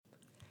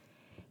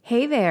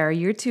Hey there,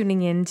 you're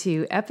tuning in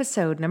to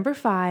episode number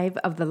 5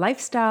 of the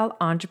Lifestyle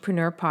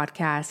Entrepreneur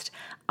Podcast.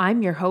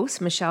 I'm your host,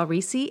 Michelle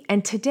Reese,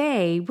 and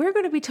today we're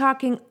going to be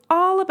talking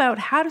all about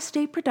how to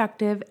stay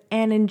productive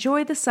and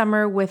enjoy the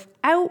summer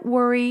without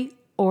worry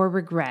or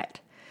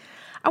regret.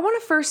 I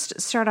want to first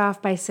start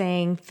off by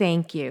saying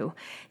thank you.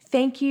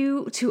 Thank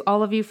you to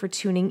all of you for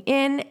tuning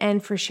in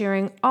and for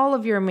sharing all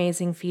of your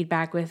amazing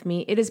feedback with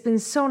me. It has been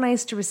so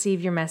nice to receive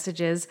your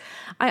messages.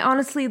 I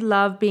honestly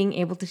love being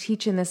able to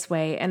teach in this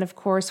way, and of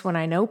course, when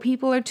I know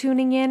people are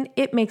tuning in,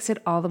 it makes it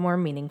all the more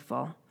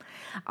meaningful.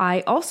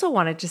 I also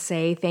wanted to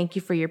say thank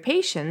you for your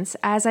patience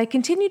as I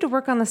continue to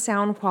work on the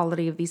sound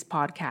quality of these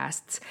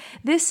podcasts.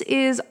 This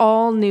is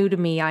all new to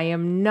me. I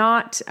am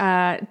not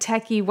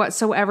techie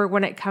whatsoever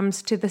when it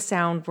comes to the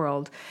sound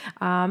world.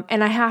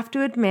 And I have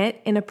to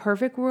admit, in a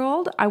perfect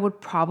world, I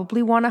would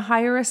probably want to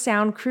hire a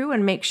sound crew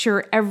and make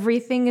sure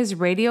everything is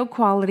radio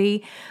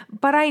quality,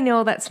 but I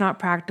know that's not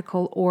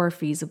practical or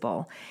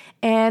feasible.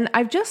 And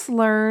I've just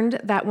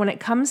learned that when it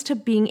comes to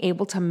being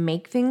able to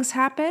make things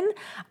happen,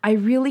 I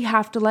really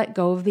have to let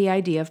go of the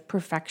idea of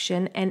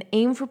perfection and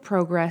aim for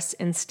progress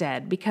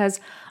instead, because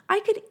I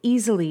could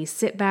easily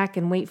sit back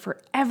and wait for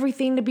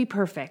everything to be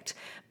perfect.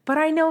 But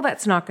I know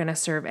that's not going to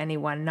serve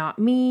anyone, not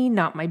me,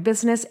 not my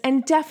business,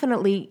 and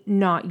definitely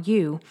not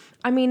you.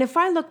 I mean, if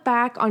I look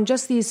back on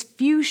just these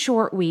few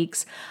short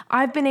weeks,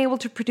 I've been able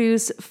to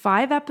produce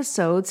 5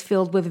 episodes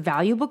filled with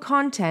valuable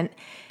content,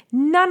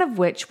 none of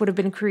which would have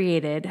been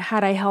created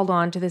had I held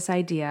on to this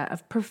idea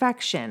of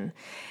perfection.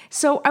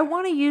 So I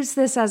want to use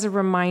this as a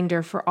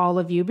reminder for all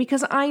of you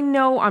because I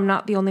know I'm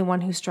not the only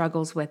one who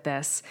struggles with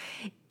this.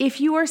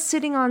 If you are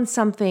sitting on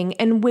something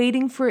and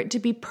waiting for it to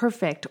be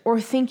perfect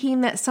or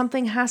thinking that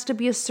something has to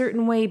be a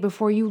certain way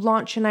before you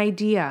launch an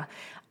idea,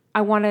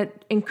 I want to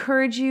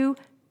encourage you,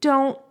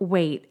 don't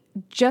wait.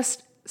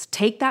 Just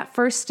take that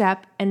first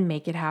step and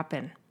make it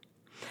happen.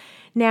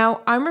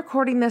 Now, I'm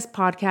recording this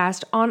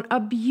podcast on a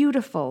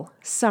beautiful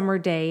summer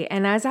day,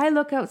 and as I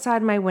look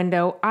outside my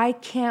window, I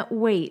can't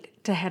wait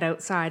to head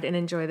outside and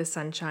enjoy the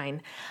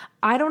sunshine.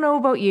 I don't know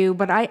about you,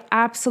 but I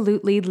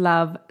absolutely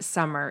love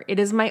summer. It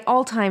is my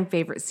all-time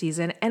favorite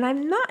season, and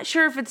I'm not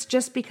sure if it's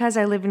just because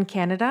I live in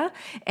Canada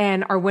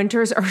and our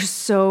winters are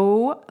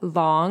so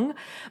long,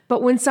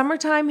 but when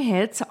summertime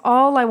hits,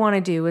 all I want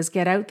to do is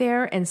get out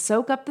there and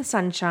soak up the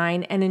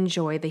sunshine and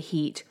enjoy the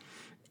heat.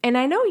 And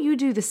I know you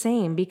do the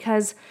same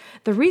because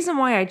the reason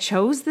why I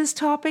chose this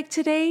topic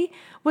today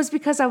was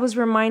because I was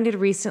reminded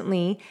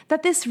recently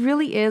that this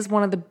really is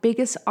one of the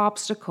biggest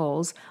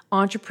obstacles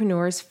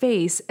entrepreneurs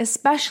face,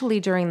 especially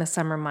during the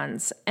summer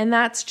months. And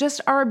that's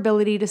just our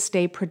ability to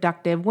stay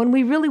productive when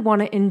we really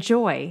want to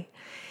enjoy.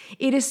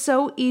 It is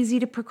so easy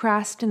to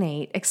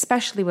procrastinate,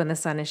 especially when the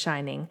sun is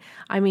shining.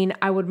 I mean,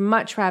 I would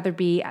much rather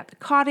be at the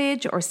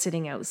cottage or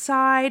sitting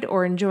outside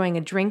or enjoying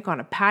a drink on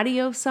a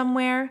patio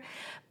somewhere.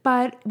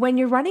 But when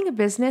you're running a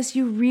business,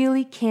 you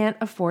really can't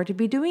afford to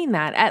be doing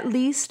that, at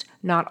least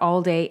not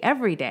all day,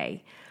 every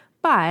day.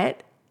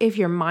 But if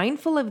you're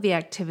mindful of the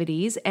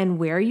activities and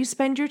where you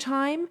spend your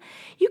time,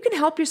 you can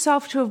help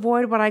yourself to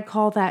avoid what I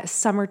call that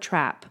summer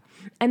trap.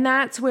 And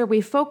that's where we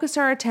focus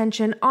our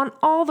attention on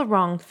all the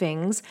wrong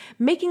things,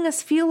 making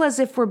us feel as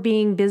if we're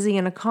being busy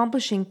and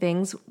accomplishing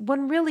things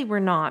when really we're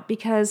not.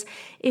 Because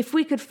if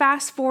we could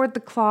fast forward the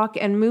clock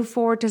and move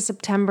forward to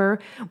September,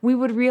 we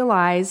would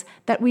realize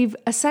that we've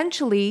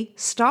essentially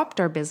stopped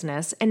our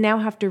business and now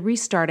have to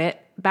restart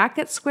it back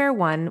at square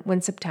one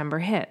when September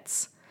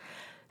hits.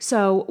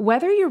 So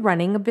whether you're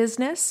running a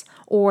business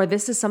or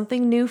this is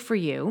something new for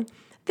you,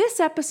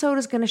 this episode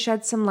is going to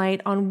shed some light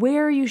on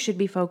where you should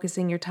be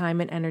focusing your time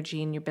and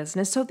energy in your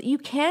business so that you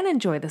can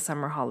enjoy the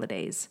summer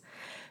holidays.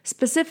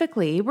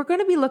 Specifically, we're going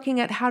to be looking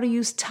at how to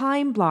use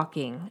time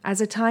blocking as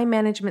a time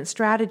management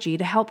strategy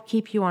to help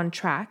keep you on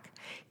track,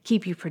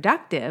 keep you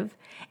productive,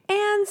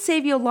 and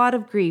save you a lot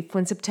of grief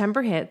when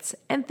September hits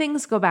and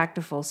things go back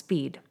to full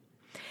speed.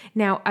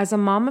 Now, as a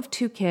mom of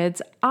 2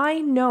 kids, I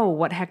know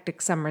what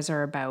hectic summers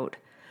are about.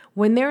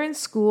 When they're in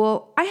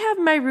school, I have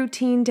my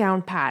routine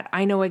down pat.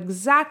 I know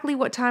exactly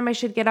what time I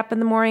should get up in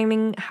the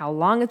morning, how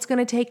long it's going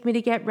to take me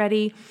to get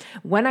ready,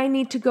 when I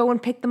need to go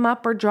and pick them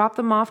up or drop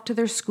them off to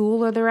their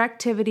school or their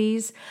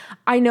activities.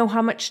 I know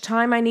how much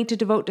time I need to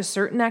devote to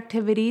certain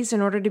activities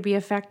in order to be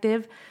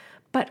effective.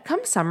 But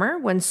come summer,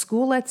 when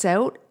school lets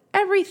out,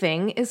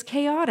 everything is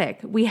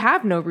chaotic. We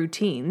have no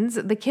routines.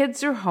 The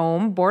kids are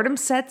home, boredom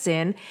sets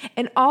in,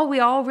 and all we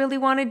all really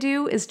want to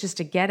do is just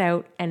to get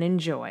out and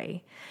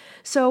enjoy.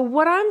 So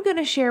what I'm going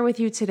to share with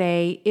you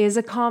today is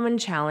a common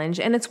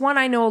challenge, and it's one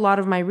I know a lot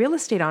of my real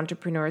estate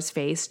entrepreneurs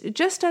face,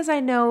 just as I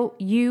know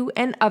you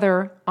and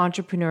other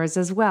entrepreneurs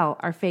as well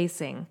are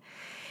facing.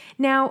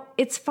 Now,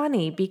 it's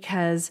funny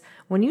because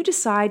when you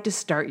decide to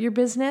start your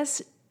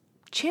business,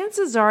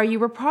 chances are you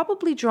were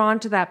probably drawn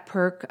to that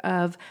perk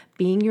of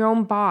being your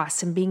own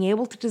boss and being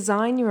able to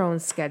design your own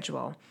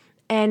schedule.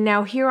 And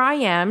now here I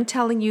am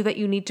telling you that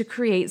you need to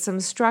create some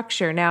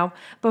structure. Now,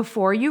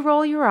 before you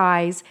roll your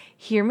eyes,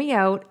 hear me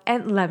out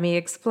and let me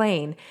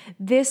explain.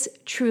 This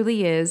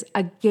truly is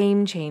a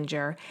game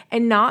changer,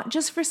 and not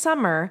just for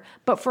summer,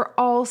 but for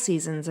all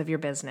seasons of your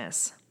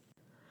business.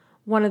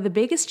 One of the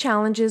biggest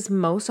challenges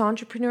most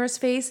entrepreneurs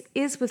face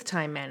is with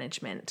time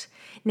management.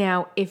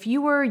 Now, if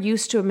you were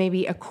used to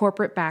maybe a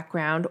corporate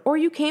background, or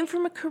you came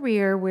from a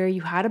career where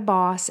you had a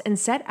boss and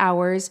set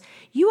hours,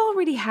 you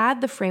already had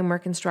the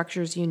framework and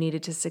structures you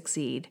needed to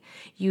succeed.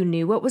 You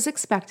knew what was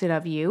expected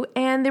of you,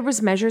 and there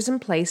was measures in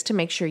place to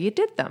make sure you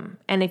did them.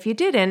 And if you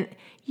didn't,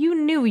 you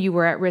knew you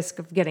were at risk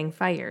of getting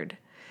fired.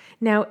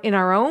 Now, in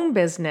our own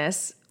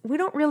business, we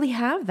don't really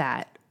have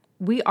that.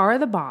 We are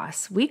the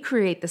boss, we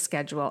create the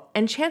schedule,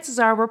 and chances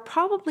are we're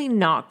probably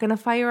not going to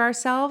fire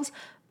ourselves,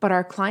 but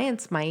our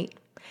clients might.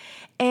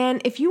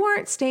 And if you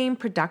aren't staying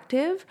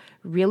productive,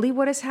 really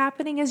what is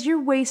happening is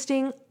you're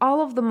wasting all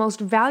of the most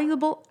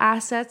valuable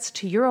assets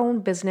to your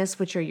own business,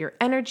 which are your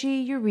energy,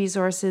 your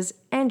resources,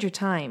 and your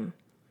time.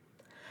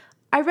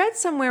 I read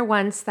somewhere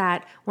once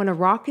that when a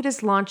rocket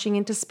is launching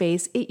into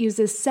space, it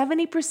uses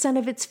 70%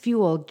 of its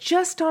fuel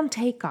just on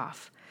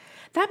takeoff.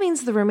 That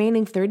means the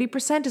remaining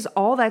 30% is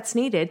all that's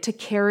needed to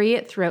carry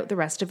it throughout the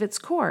rest of its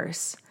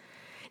course.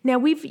 Now,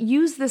 we've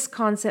used this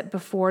concept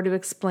before to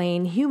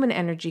explain human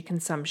energy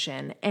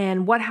consumption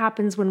and what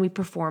happens when we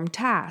perform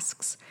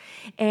tasks.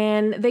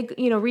 And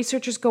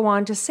researchers go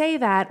on to say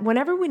that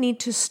whenever we need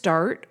to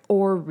start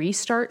or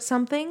restart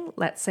something,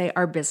 let's say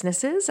our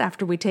businesses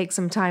after we take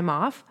some time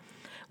off,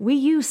 we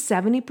use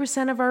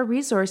 70% of our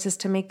resources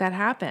to make that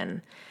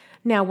happen.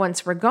 Now,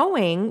 once we're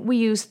going, we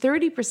use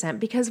 30%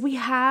 because we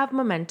have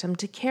momentum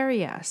to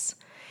carry us.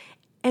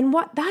 And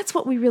that's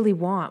what we really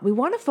want. We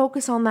want to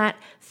focus on that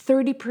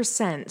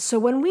 30%. So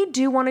when we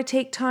do want to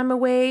take time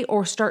away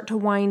or start to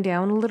wind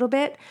down a little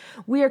bit,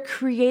 we are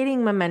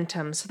creating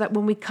momentum so that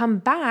when we come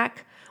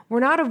back,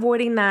 we're not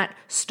avoiding that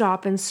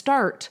stop and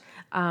start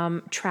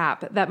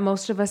trap that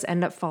most of us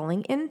end up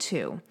falling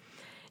into.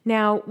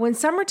 Now, when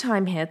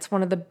summertime hits,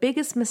 one of the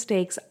biggest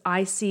mistakes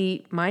I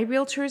see my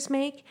realtors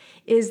make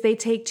is they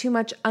take too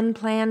much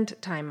unplanned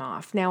time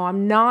off. Now,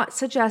 I'm not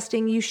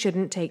suggesting you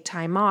shouldn't take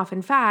time off.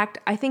 In fact,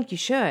 I think you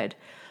should.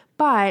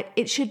 But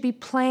it should be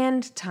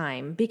planned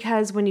time,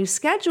 because when you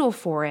schedule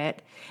for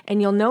it,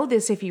 and you'll know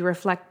this if you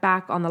reflect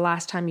back on the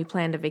last time you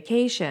planned a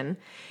vacation,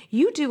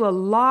 you do a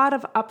lot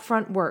of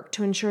upfront work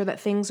to ensure that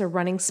things are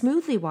running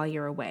smoothly while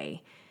you're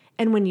away.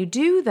 And when you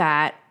do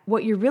that,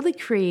 what you're really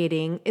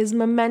creating is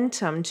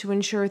momentum to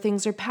ensure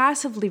things are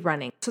passively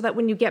running so that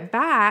when you get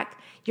back,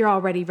 you're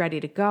already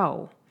ready to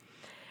go.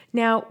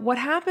 Now, what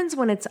happens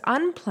when it's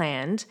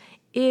unplanned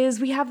is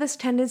we have this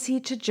tendency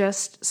to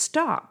just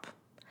stop.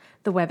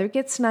 The weather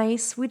gets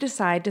nice, we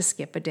decide to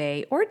skip a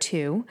day or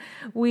two.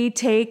 We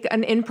take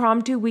an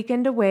impromptu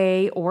weekend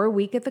away or a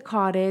week at the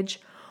cottage,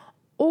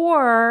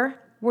 or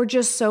we're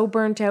just so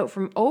burnt out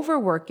from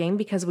overworking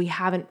because we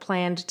haven't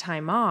planned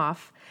time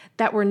off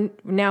that we're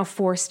now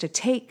forced to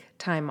take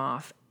time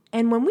off.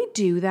 And when we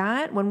do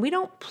that, when we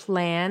don't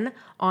plan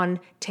on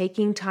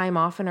taking time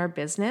off in our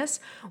business,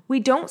 we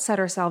don't set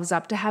ourselves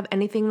up to have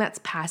anything that's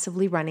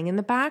passively running in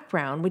the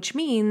background, which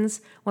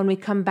means when we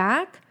come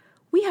back,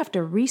 we have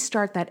to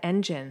restart that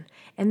engine.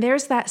 And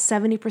there's that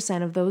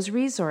 70% of those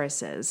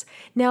resources.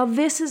 Now,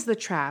 this is the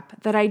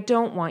trap that I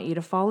don't want you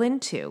to fall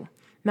into.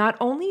 Not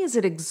only is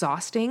it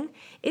exhausting,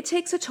 it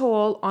takes a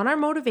toll on our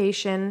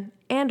motivation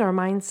and our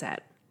mindset.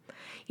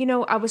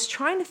 I was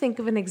trying to think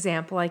of an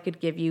example I could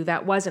give you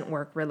that wasn't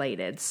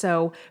work-related.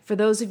 So for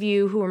those of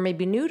you who are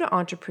maybe new to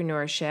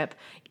entrepreneurship,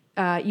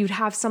 you'd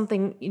have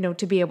something,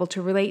 to be able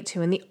to relate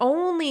to. And the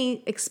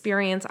only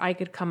experience I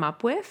could come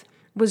up with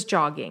was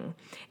jogging.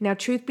 Now,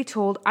 truth be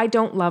told, I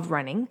don't love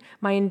running.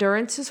 My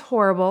endurance is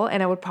horrible,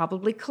 and I would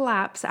probably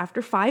collapse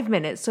after 5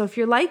 minutes. So if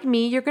you're like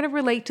me, you're going to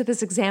relate to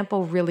this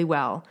example really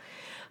well.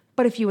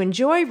 But if you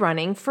enjoy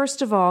running,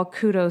 first of all,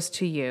 kudos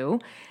to you.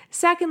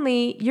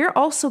 Secondly, you're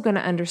also going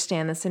to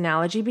understand this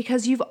analogy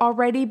because you've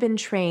already been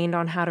trained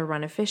on how to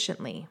run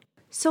efficiently.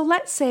 So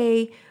let's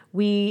say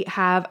we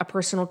have a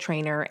personal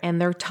trainer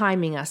and they're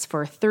timing us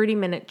for a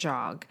 30-minute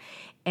jog.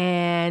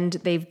 And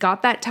they've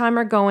got that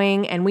timer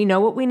going and we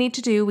know what we need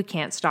to do. We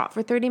can't stop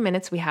for 30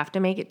 minutes. We have to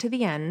make it to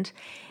the end.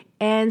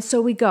 And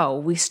so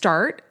we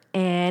start,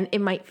 and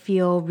it might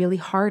feel really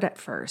hard at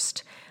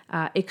first.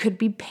 It could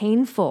be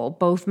painful,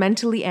 both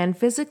mentally and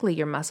physically.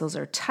 Your muscles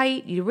are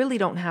tight. You really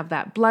don't have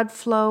that blood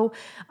flow.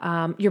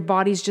 Your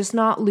body's just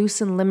not loose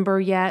and limber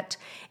yet.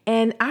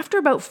 And after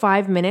about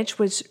 5 minutes,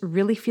 which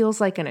really feels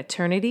like an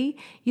eternity,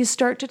 you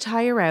start to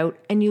tire out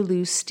and you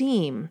lose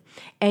steam.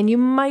 And you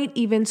might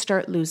even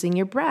start losing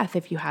your breath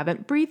if you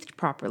haven't breathed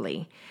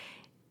properly.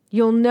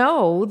 You'll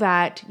know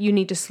that you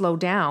need to slow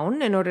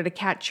down in order to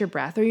catch your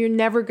breath, or you're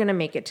never going to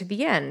make it to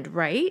the end,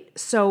 right?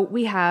 So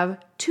we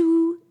have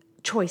two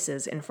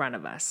choices in front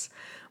of us.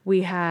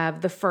 We have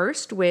the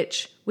first,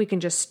 which we can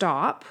just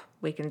stop,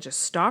 we can just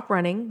stop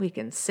running, we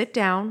can sit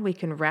down, we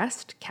can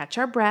rest, catch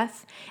our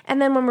breath,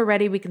 and then when we're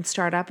ready, we can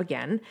start up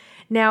again.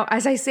 Now,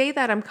 as I say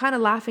that, I'm kind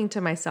of laughing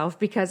to myself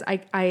because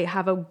I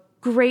have a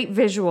great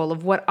visual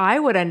of what I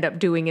would end up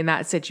doing in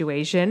that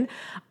situation.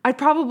 I'd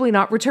probably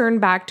not return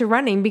back to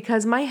running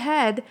because my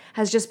head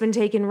has just been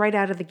taken right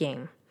out of the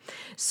game.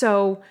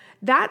 So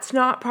that's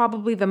not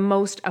probably the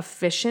most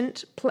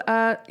efficient,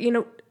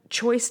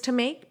 choice to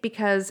make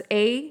because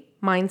A,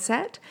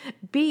 mindset,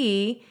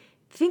 B,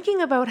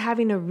 thinking about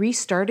having to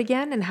restart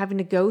again and having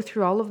to go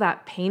through all of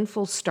that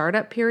painful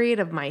startup period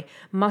of my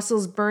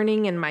muscles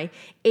burning and my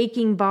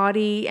aching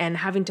body and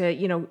having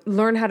to,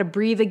 learn how to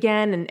breathe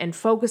again and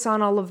focus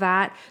on all of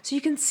that. So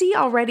you can see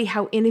already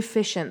how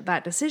inefficient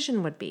that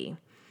decision would be.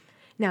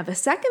 Now, the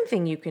second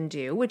thing you can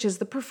do, which is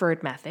the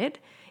preferred method,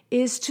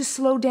 is to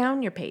slow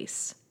down your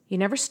pace. You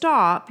never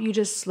stop, you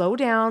just slow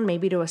down,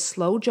 maybe to a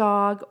slow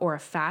jog or a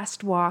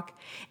fast walk,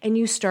 and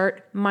you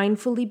start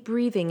mindfully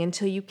breathing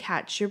until you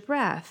catch your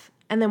breath.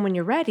 And then when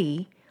you're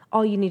ready,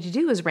 all you need to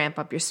do is ramp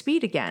up your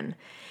speed again.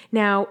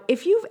 Now,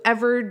 if you've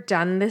ever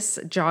done this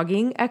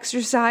jogging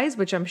exercise,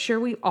 which I'm sure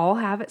we all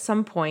have at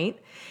some point,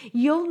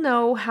 you'll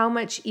know how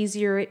much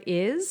easier it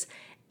is.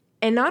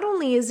 And not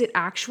only is it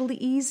actually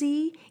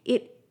easy,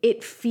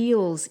 it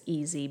feels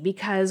easy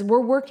because we're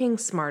working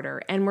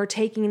smarter and we're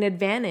taking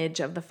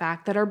advantage of the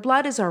fact that our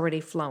blood is already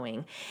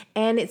flowing.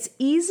 And it's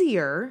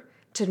easier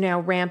to now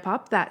ramp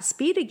up that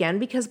speed again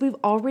because we've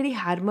already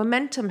had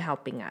momentum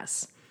helping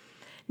us.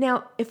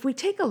 Now, if we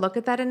take a look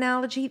at that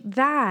analogy,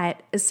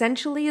 that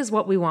essentially is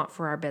what we want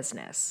for our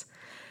business.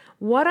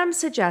 What I'm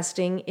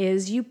suggesting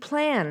is you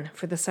plan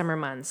for the summer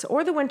months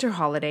or the winter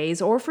holidays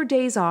or for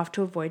days off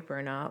to avoid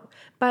burnout,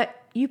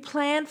 but you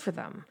plan for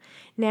them.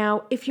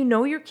 Now, if you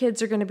know your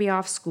kids are going to be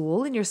off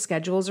school and your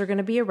schedules are going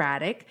to be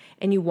erratic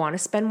and you want to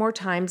spend more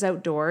times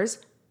outdoors,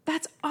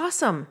 that's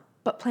awesome,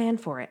 but plan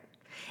for it.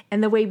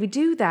 And the way we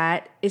do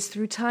that is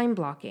through time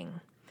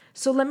blocking.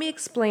 So let me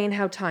explain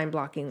how time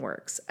blocking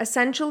works.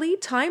 Essentially,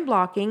 time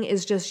blocking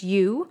is just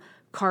you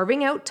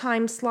carving out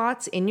time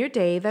slots in your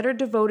day that are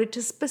devoted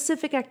to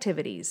specific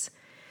activities.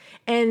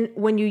 And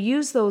when you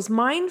use those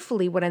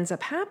mindfully, what ends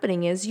up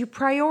happening is you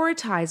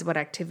prioritize what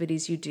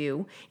activities you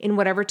do in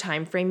whatever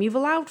time frame you've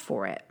allowed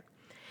for it.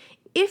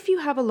 If you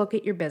have a look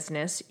at your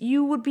business,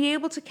 you would be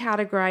able to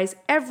categorize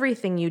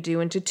everything you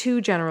do into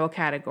two general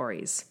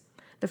categories.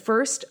 The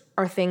first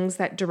are things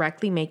that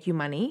directly make you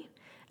money,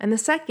 and the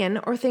second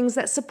are things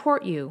that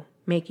support you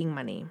making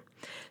money.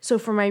 So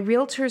for my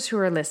realtors who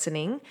are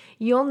listening,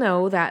 you'll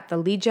know that the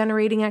lead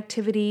generating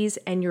activities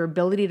and your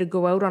ability to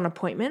go out on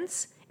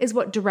appointments is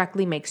what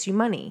directly makes you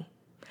money.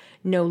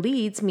 No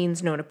leads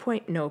means no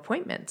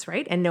appointments,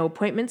 right? And no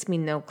appointments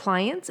mean no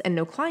clients, and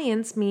no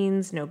clients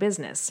means no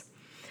business.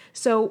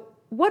 So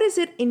what is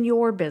it in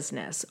your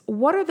business?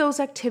 What are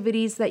those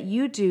activities that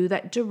you do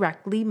that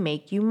directly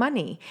make you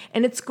money?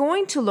 And it's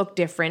going to look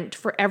different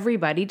for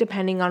everybody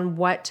depending on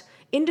what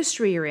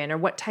industry you're in or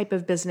what type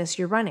of business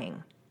you're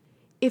running.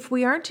 If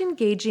we aren't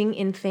engaging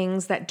in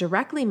things that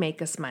directly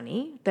make us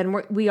money,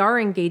 then we are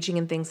engaging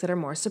in things that are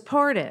more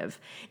supportive.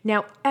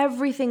 Now,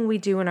 everything we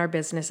do in our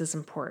business is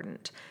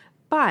important,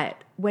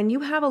 but when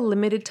you have a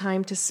limited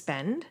time to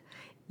spend,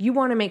 you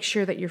want to make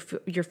sure that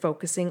you're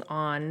focusing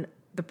on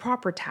the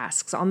proper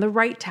tasks, on the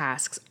right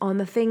tasks, on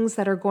the things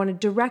that are going to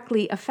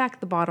directly affect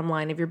the bottom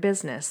line of your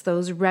business,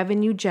 those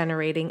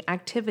revenue-generating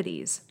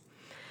activities.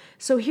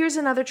 So here's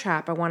another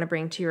trap I want to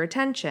bring to your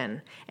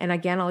attention. And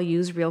again, I'll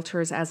use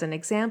realtors as an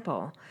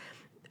example.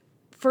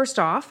 First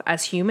off,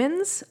 as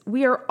humans,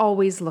 we are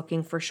always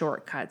looking for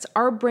shortcuts.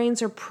 Our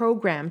brains are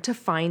programmed to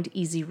find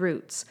easy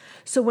routes.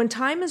 So when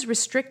time is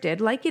restricted,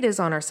 like it is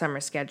on our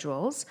summer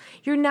schedules,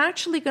 you're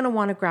naturally going to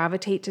want to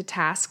gravitate to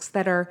tasks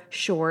that are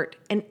short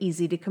and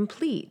easy to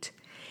complete.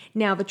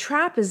 Now, the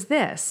trap is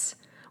this.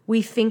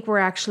 We think we're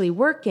actually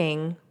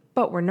working,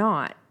 but we're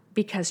not.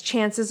 Because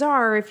chances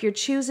are, if you're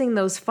choosing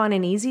those fun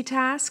and easy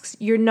tasks,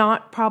 you're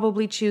not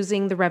probably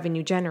choosing the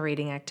revenue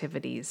generating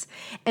activities.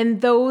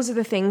 And those are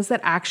the things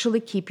that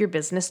actually keep your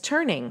business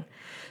turning.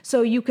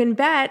 So you can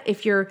bet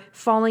if you're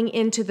falling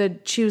into the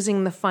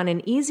choosing the fun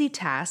and easy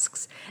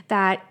tasks,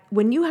 that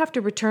when you have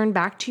to return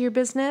back to your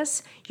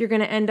business, you're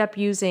going to end up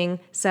using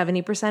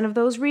 70% of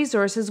those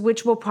resources,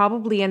 which will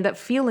probably end up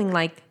feeling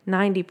like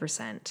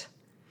 90%.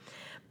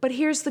 But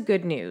here's the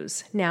good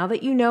news. Now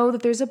that you know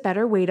that there's a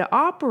better way to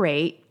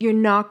operate, you're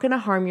not going to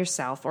harm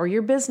yourself or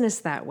your business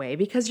that way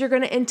because you're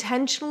going to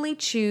intentionally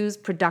choose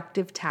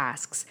productive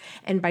tasks.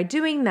 And by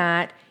doing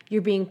that,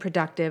 you're being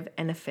productive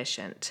and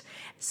efficient.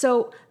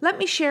 So let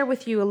me share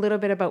with you a little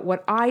bit about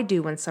what I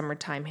do when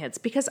summertime hits,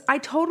 because I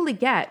totally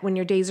get when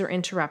your days are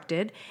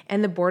interrupted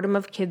and the boredom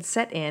of kids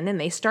set in and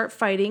they start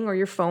fighting, or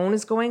your phone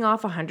is going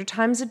off 100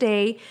 times a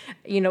day,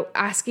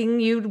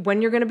 asking you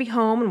when you're going to be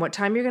home and what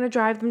time you're going to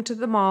drive them to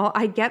the mall.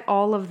 I get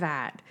all of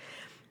that.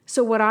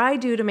 So what I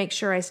do to make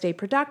sure I stay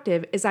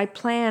productive is I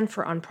plan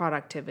for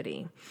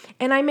unproductivity.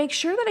 And I make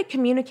sure that I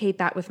communicate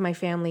that with my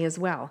family as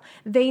well.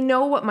 They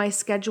know what my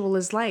schedule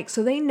is like.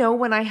 So they know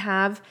when I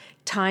have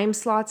time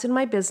slots in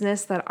my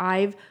business that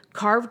I've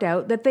carved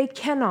out that they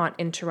cannot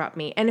interrupt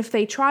me. And if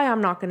they try,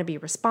 I'm not going to be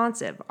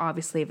responsive.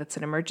 Obviously, if it's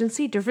an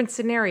emergency, different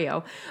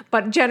scenario.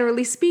 But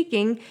generally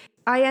speaking,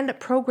 I end up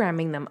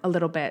programming them a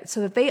little bit so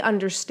that they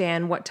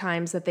understand what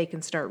times that they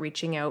can start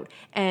reaching out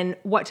and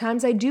what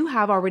times I do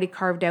have already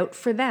carved out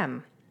for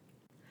them.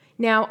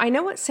 Now, I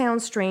know it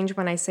sounds strange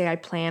when I say I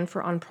plan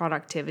for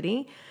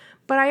unproductivity,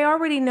 but I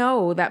already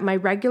know that my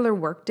regular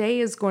workday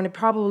is going to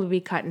probably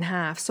be cut in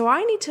half. So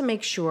I need to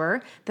make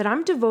sure that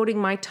I'm devoting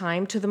my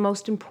time to the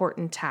most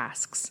important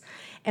tasks.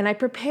 And I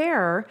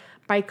prepare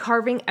by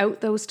carving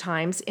out those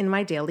times in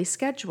my daily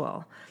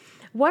schedule.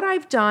 What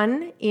I've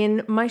done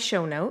in my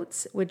show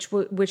notes,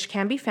 which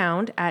can be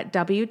found at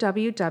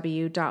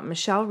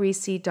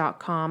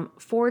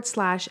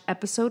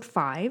www.michellereese.com/episode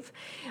 5,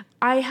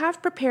 I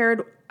have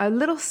prepared a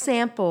little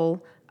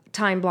sample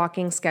time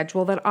blocking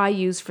schedule that I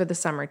use for the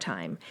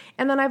summertime.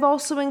 And then I've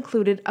also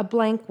included a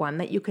blank one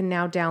that you can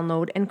now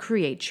download and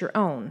create your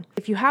own.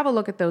 If you have a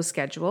look at those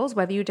schedules,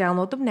 whether you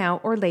download them now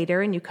or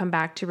later and you come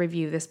back to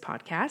review this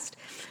podcast,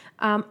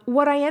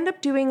 what I end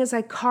up doing is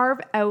I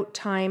carve out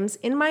times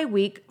in my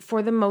week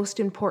for the most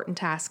important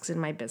tasks in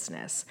my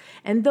business.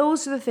 And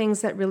those are the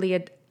things that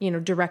really,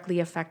 directly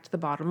affect the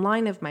bottom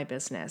line of my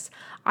business.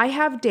 I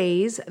have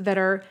days that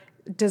are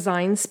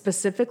designed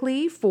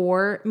specifically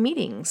for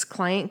meetings,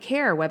 client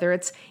care, whether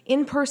it's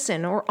in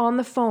person or on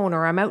the phone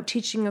or I'm out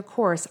teaching a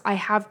course. I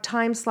have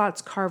time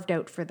slots carved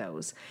out for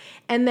those.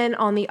 And then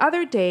on the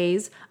other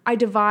days, I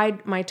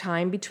divide my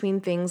time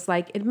between things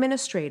like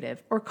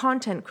administrative or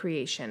content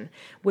creation,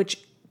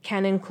 which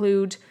can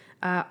include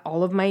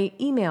all of my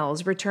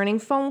emails, returning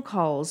phone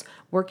calls,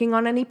 working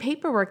on any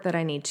paperwork that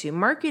I need to,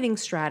 marketing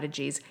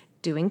strategies,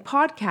 doing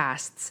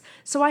podcasts.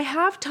 So I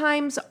have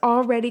times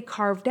already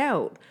carved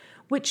out,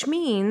 which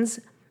means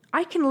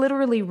I can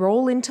literally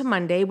roll into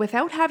Monday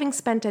without having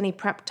spent any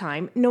prep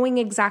time, knowing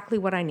exactly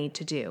what I need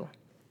to do.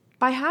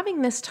 By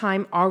having this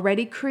time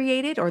already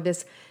created, or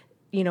this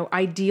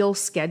ideal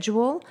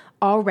schedule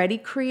already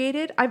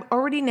created, I've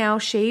already now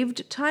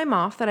shaved time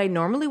off that I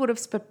normally would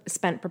have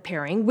spent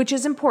preparing, which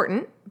is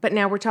important, but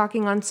now we're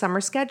talking on summer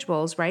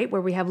schedules, right,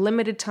 where we have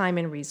limited time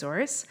and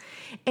resource.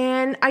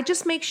 And I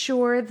just make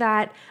sure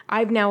that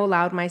I've now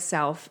allowed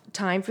myself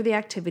time for the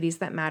activities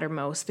that matter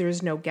most.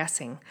 There's no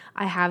guessing.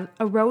 I have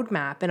a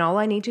roadmap, and all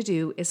I need to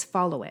do is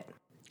follow it.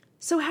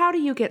 So how do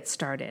you get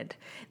started?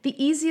 The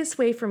easiest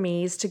way for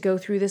me is to go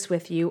through this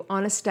with you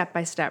on a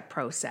step-by-step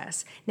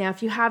process. Now,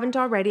 if you haven't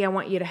already, I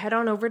want you to head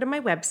on over to my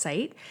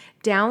website,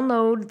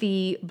 download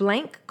the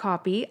blank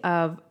copy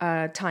of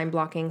a time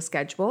blocking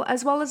schedule,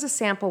 as well as a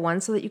sample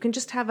one so that you can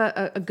just have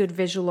a good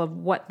visual of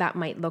what that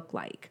might look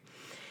like.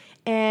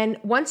 And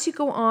once you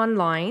go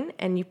online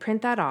and you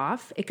print that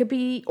off, it could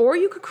be, or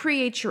you could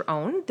create your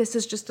own. This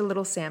is just a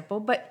little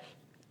sample, but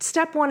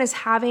step one is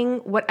having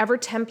whatever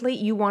template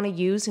you want to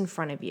use in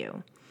front of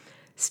you.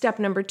 Step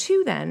number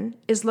 2 then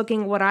is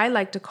looking at what I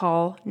like to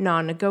call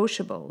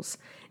non-negotiables.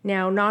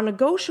 Now,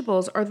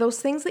 non-negotiables are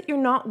those things that you're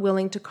not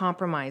willing to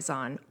compromise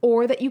on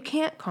or that you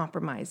can't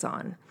compromise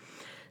on.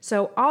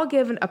 So I'll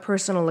give a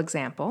personal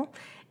example.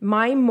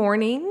 My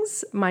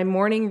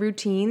morning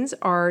routines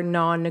are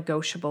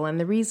non-negotiable. And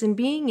the reason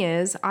being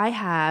is I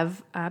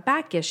have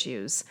back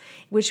issues,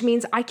 which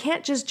means I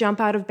can't just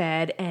jump out of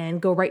bed and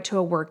go right to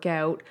a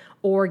workout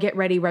or get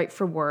ready right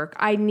for work.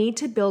 I need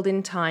to build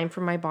in time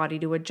for my body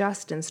to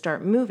adjust and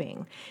start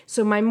moving.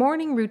 So my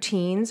morning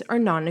routines are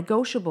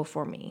non-negotiable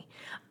for me.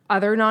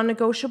 Other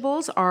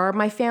non-negotiables are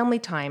my family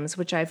times,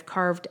 which I've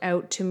carved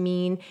out to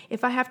mean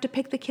if I have to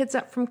pick the kids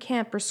up from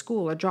camp or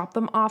school or drop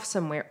them off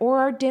somewhere, or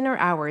our dinner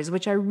hours,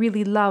 which I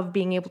really love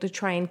being able to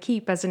try and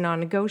keep as a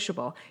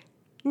non-negotiable.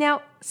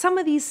 Now, some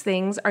of these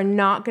things are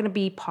not going to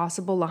be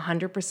possible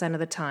 100% of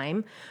the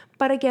time,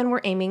 but again, we're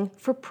aiming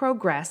for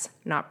progress,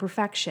 not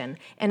perfection.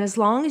 And as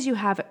long as you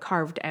have it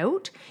carved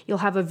out, you'll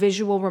have a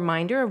visual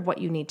reminder of what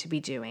you need to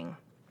be doing.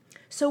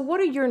 So what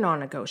are your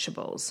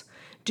non-negotiables?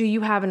 Do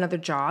you have another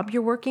job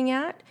you're working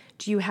at?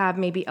 Do you have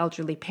maybe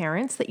elderly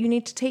parents that you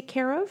need to take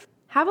care of?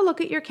 Have a look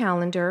at your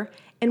calendar,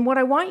 and what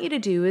I want you to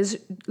do is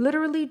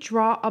literally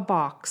draw a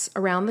box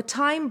around the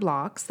time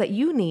blocks that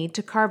you need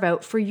to carve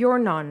out for your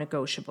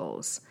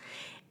non-negotiables.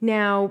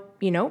 Now,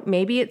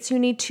 maybe you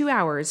need 2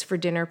 hours for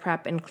dinner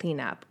prep and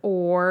cleanup,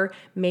 or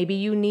maybe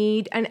you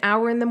need an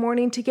hour in the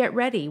morning to get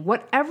ready.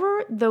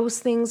 Whatever those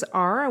things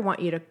are, I want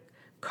you to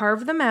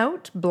carve them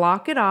out,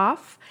 block it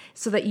off,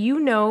 so that you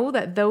know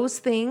that those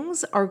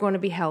things are going to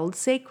be held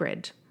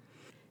sacred.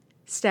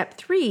 Step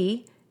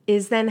 3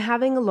 is then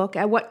having a look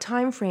at what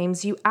time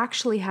frames you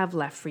actually have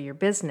left for your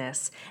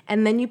business,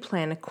 and then you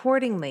plan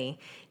accordingly.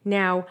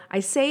 Now, I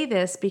say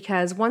this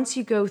because once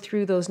you go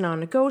through those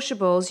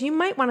non-negotiables, you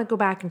might want to go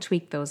back and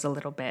tweak those a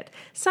little bit.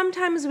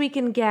 Sometimes we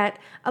can get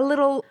a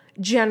little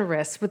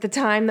generous with the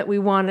time that we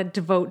want to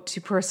devote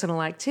to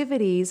personal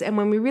activities, and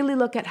when we really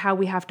look at how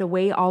we have to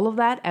weigh all of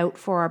that out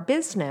for our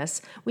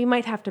business, we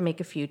might have to make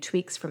a few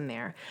tweaks from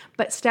there.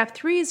 But step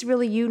 3 is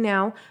really you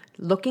now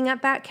looking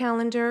at that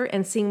calendar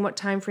and seeing what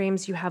time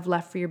frames you have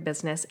left for your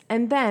business,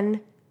 and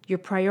then you're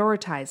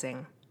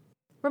prioritizing.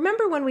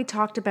 Remember when we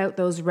talked about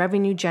those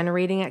revenue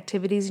generating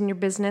activities in your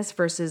business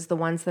versus the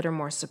ones that are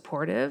more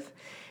supportive?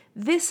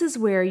 This is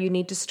where you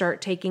need to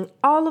start taking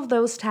all of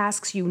those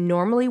tasks you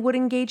normally would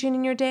engage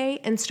in your day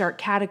and start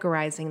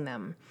categorizing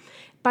them.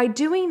 By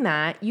doing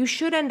that, you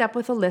should end up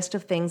with a list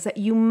of things that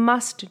you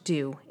must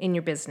do in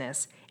your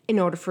business in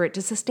order for it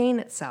to sustain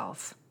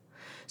itself.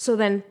 So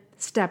then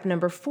step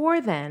number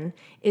 4 then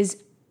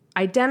is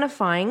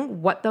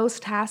identifying what those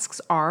tasks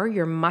are,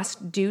 your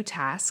must-do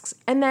tasks,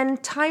 and then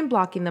time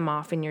blocking them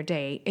off in your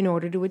day in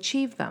order to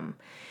achieve them.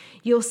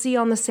 You'll see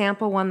on the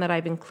sample one that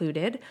I've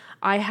included,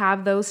 I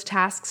have those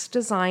tasks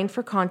designed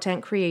for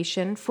content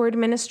creation, for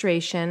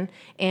administration,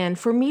 and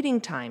for meeting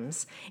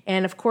times.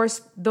 And of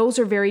course, those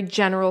are very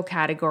general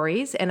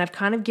categories, and I've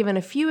kind of given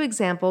a few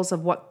examples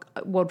of what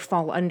would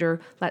fall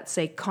under, let's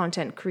say,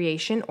 content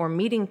creation or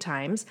meeting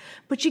times,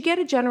 but you get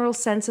a general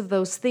sense of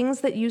those things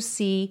that you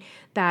see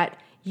that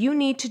you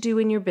need to do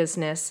in your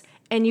business,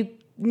 and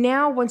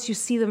now once you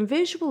see them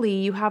visually,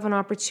 you have an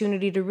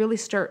opportunity to really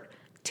start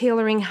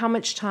tailoring how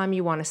much time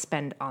you want to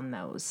spend on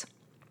those.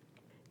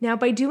 Now,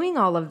 by doing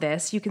all of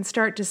this, you can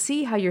start to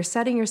see how you're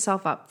setting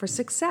yourself up for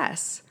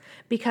success.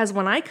 Because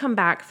when I come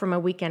back from a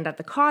weekend at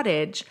the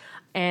cottage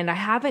and I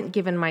haven't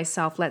given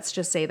myself, let's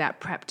just say, that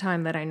prep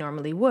time that I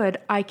normally would,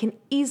 I can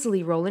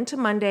easily roll into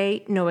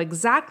Monday, know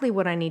exactly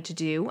what I need to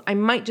do. I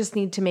might just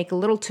need to make a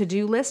little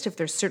to-do list if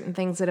there's certain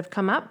things that have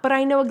come up, but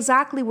I know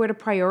exactly where to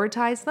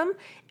prioritize them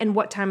and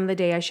what time of the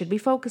day I should be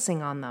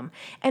focusing on them.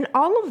 And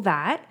all of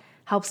that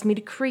helps me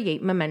to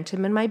create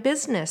momentum in my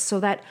business so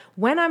that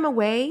when I'm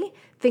away,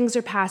 things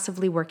are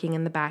passively working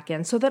in the back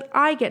end so that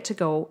I get to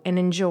go and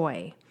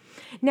enjoy.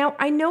 Now,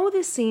 I know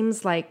this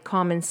seems like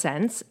common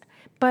sense,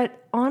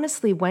 but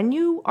honestly, when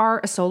you are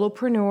a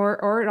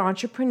solopreneur or an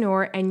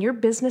entrepreneur and your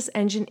business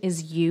engine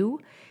is you,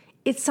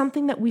 it's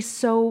something that we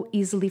so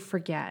easily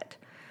forget.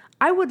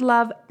 I would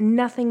love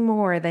nothing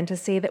more than to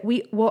say that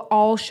we will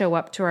all show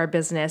up to our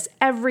business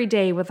every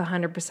day with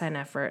 100%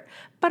 effort,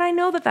 but I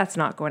know that that's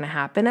not going to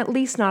happen, at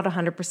least not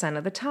 100%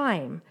 of the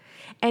time.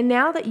 And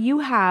now that you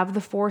have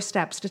the 4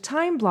 steps to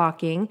time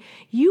blocking,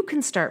 you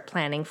can start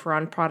planning for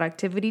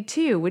unproductivity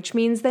too, which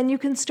means then you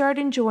can start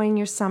enjoying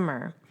your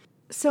summer.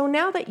 So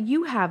now that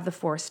you have the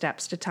 4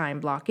 steps to time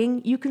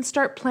blocking, you can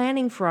start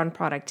planning for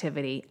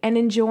unproductivity and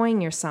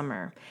enjoying your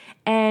summer,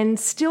 and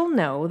still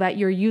know that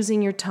you're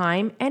using your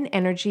time and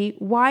energy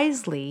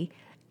wisely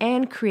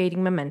and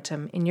creating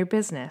momentum in your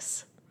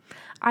business.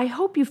 I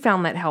hope you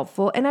found that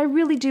helpful, and I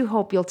really do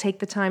hope you'll take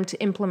the time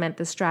to implement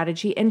this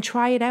strategy and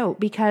try it out,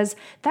 because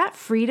that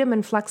freedom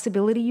and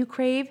flexibility you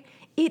crave,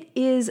 it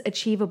is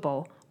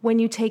achievable when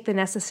you take the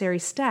necessary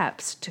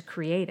steps to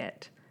create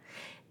it.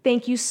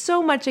 Thank you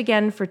so much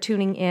again for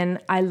tuning in.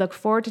 I look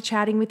forward to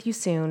chatting with you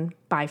soon.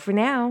 Bye for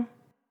now.